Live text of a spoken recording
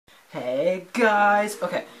Hey guys!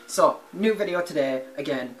 Okay, so new video today,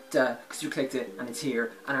 again, because you clicked it and it's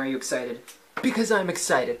here. And are you excited? Because I'm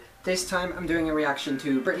excited. This time I'm doing a reaction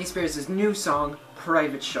to Britney Spears' new song,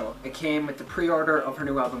 Private Show. It came with the pre-order of her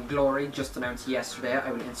new album, Glory, just announced yesterday. I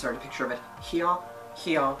will insert a picture of it here,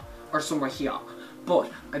 or somewhere here. But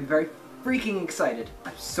I'm very freaking excited.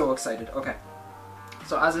 I'm so excited. Okay.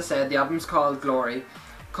 So as I said, the album's called Glory.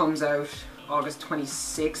 Comes out August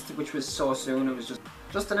 26th, which was so soon. It was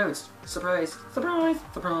just announced. Surprise, surprise,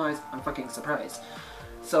 surprise. I'm fucking surprised.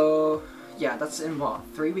 So yeah, that's in what,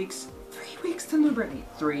 3 weeks? 3 weeks to new Britney.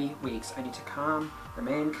 3 weeks. I need to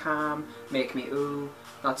remain calm, make me ooh.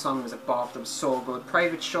 That song was a bop. That was so good.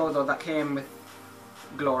 Private Show though, that came with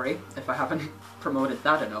Glory. If I haven't promoted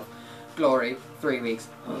that enough, Glory, 3 weeks.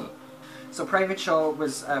 So Private Show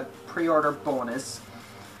was a pre-order bonus.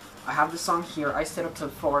 I have the song here. I stayed up till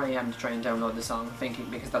 4 AM to try and download the song, thinking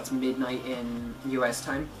because that's midnight in US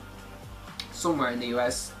time. Somewhere in the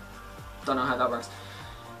US. Don't know how that works.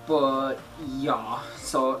 But yeah,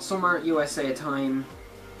 so somewhere USA time,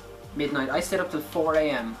 midnight. I stayed up till 4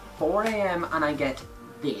 AM. 4 AM and I get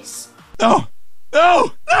this. No!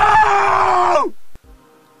 No! No!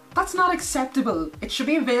 That's not acceptable. It should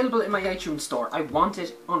be available in my iTunes store. I want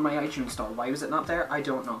it on my iTunes store. Why was it not there? I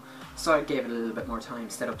don't know. So I gave it a little bit more time.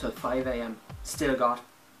 Stayed up till 5 AM. Still got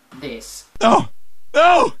this. No!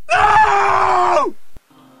 No! No!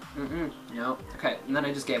 No. Okay, and then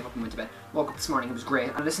I just gave up and went to bed. Woke up this morning, it was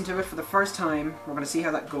great. I listened to it for the first time. We're gonna see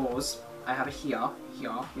how that goes. I have it here.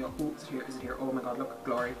 Ooh, is it here? Is it here? Oh my god, look.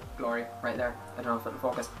 Glory. Glory. Right there. I don't know if it'll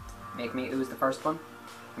focus. Make Me Ooze the first one.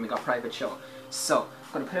 And we got Private Show. So,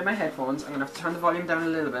 I'm going to put in my headphones. I'm going to have to turn the volume down a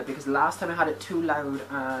little bit because last time I had it too loud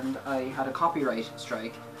and I had a copyright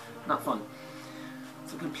strike. Not fun.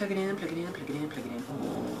 So I'm going to plug it in, plug it in, plug it in, plug it in.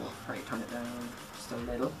 Oh, right, turn it down just a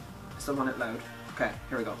little. I still want it loud. Okay,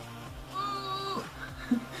 here we go. Oh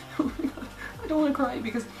my god, I don't want to cry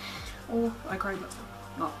because... Oh, I cried last time.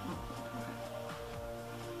 Not...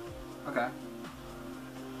 Okay.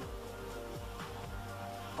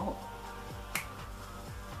 Oh.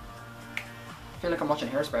 I feel like I'm watching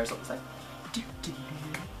Hairspray or something. It's like...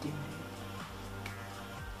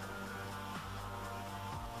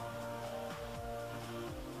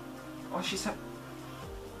 Oh, she's... Her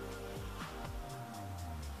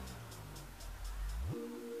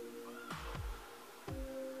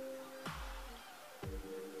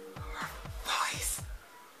voice!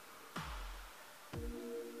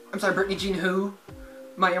 I'm sorry, Britney Jean who?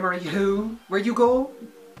 Maya Marie who? Where'd you go?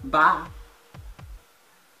 Bye.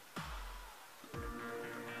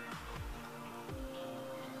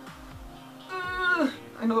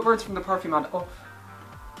 I know the words from the perfume ad. Oh.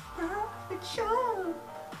 Private Show.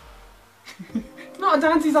 It's not a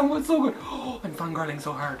dancey song, but it's so good. Oh, I'm fangirling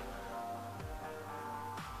so hard.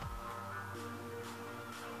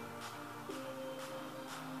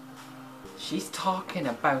 She's talking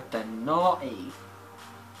about the naughty.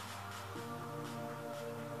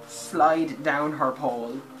 Slide down her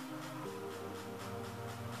pole.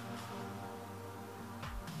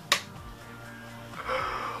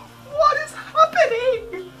 What is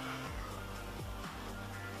happening?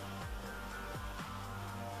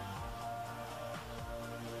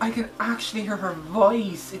 I can actually hear her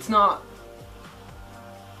voice. It's not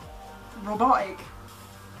robotic.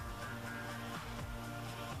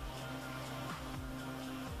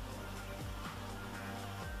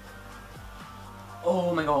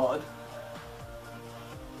 Oh my god.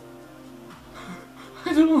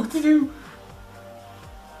 I don't know what to do.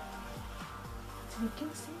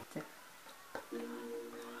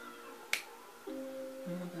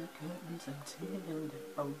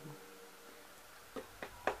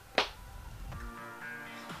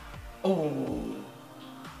 Oh.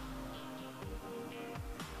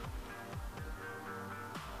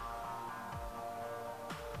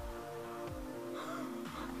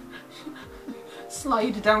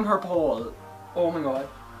 Slide down her pole. Oh my god.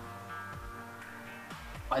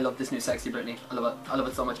 I love this new sexy Britney. I love it. I love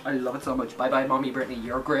it so much. I love it so much. Bye bye mommy Britney.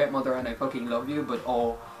 You're a great mother and I fucking love you, but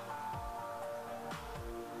oh.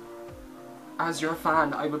 As your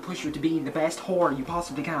fan, I would push you to be the best whore you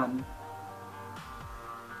possibly can.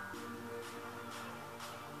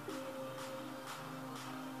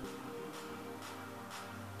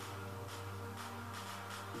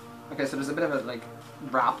 Okay, so there's a bit of a like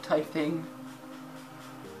rap type thing.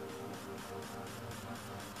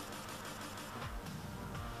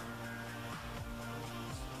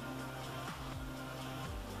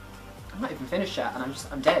 I'm not even finished yet, and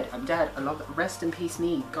I'm dead. I'm dead. I love it. Rest in peace,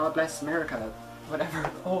 me. God bless America. Whatever.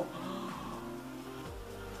 Oh.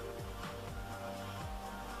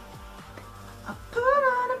 I put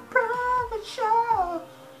on a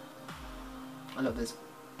this.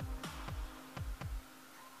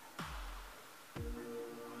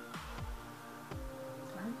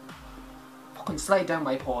 Fucking slide down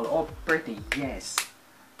my pole. Oh, Britney, yes.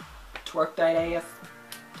 Twerk that AF.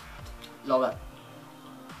 Love it.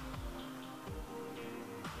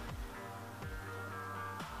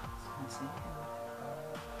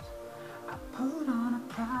 I put on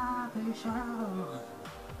a private show.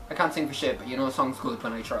 I can't sing for shit, but you know a song's good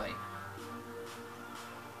when I try.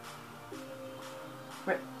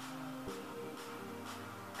 Right.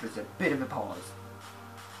 There's a bit of a pause.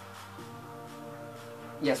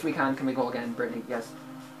 Yes, we can. Can we go again, Britney? Yes.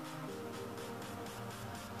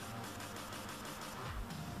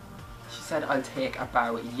 She said, I'll take a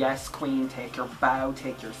bow. Yes, Queen, take your bow,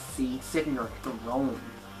 take your seat, sit in your throne.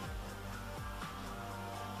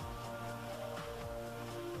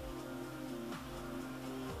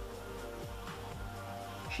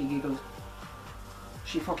 She giggled.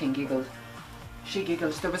 She fucking giggled. She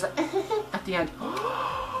giggled. There was a at the end.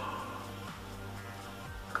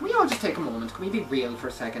 Can we all just take a moment? Can we be real for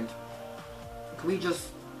a second? Can we just,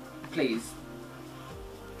 please?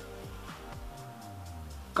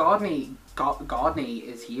 Godney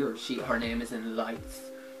is here. Her name is in lights.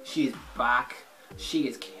 She is back. She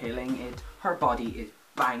is killing it. Her body is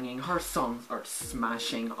banging. Her songs are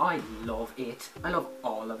smashing. I love it. I love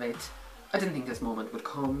all of it. I didn't think this moment would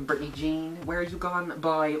come. Britney Jean, where are you gone?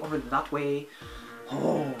 By over that way.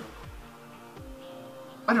 Oh.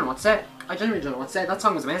 I don't know what to say. I genuinely don't know what to say. That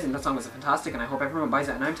song was amazing. That song was fantastic, and I hope everyone buys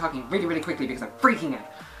it. And I'm talking really, really quickly because I'm freaking out.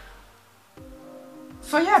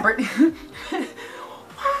 So yeah, Britney.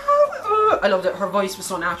 Wow. I loved it. Her voice was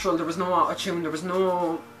so natural. There was no auto-tune. There was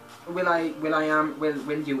no will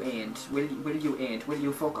you ain't. Will you ain't. Will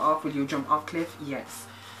you fuck off? Will you jump off cliff? Yes.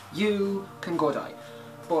 You can go die.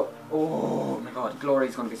 But, oh my god,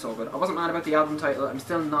 Glory's gonna be so good. I wasn't mad about the album title. I'm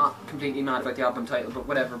still not completely mad about the album title, but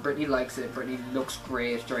whatever. Britney likes it. Britney looks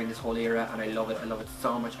great during this whole era, and I love it. I love it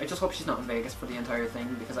so much. I just hope she's not in Vegas for the entire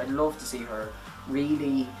thing, because I'd love to see her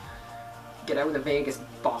really get out of the Vegas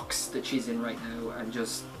box that she's in right now and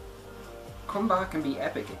just come back and be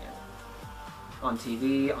epic again. On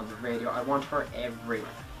TV, on the radio. I want her everywhere.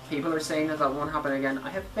 People are saying that won't happen again. I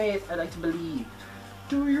have faith. I like to believe.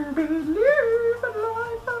 Do you believe in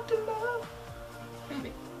life after love?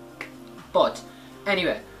 Maybe. But,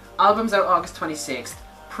 anyway, album's out August 26th.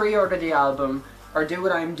 Pre-order the album, or do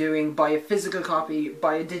what I'm doing, buy a physical copy,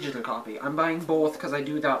 buy a digital copy. I'm buying both because I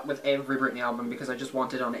do that with every Britney album because I just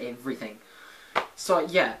want it on everything. So,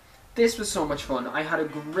 yeah, this was so much fun. I had a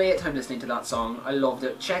great time listening to that song. I loved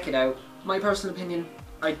it. Check it out. My personal opinion,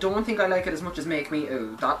 I don't think I like it as much as Make Me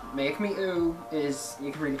Ooh. That Make Me Ooh is,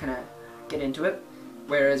 you can really kind of get into it.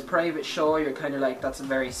 Whereas Private Show, you're kind of like, that's a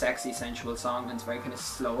very sexy, sensual song, and it's very kind of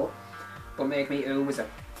slow. But Make Me Ooh was a,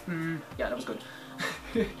 yeah, that was good.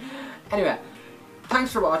 Anyway,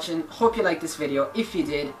 thanks for watching. Hope you liked this video. If you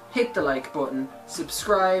did, hit the like button,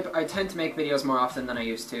 subscribe. I tend to make videos more often than I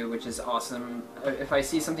used to, which is awesome. If I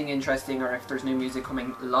see something interesting, or if there's new music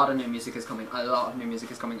coming, a lot of new music is coming. A lot of new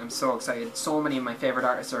music is coming. I'm so excited. So many of my favourite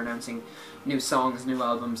artists are announcing new songs, new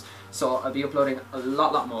albums. So I'll be uploading a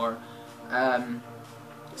lot more.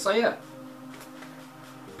 So yeah,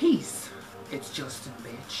 peace. It's Justin,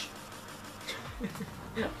 bitch.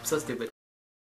 I'm so stupid.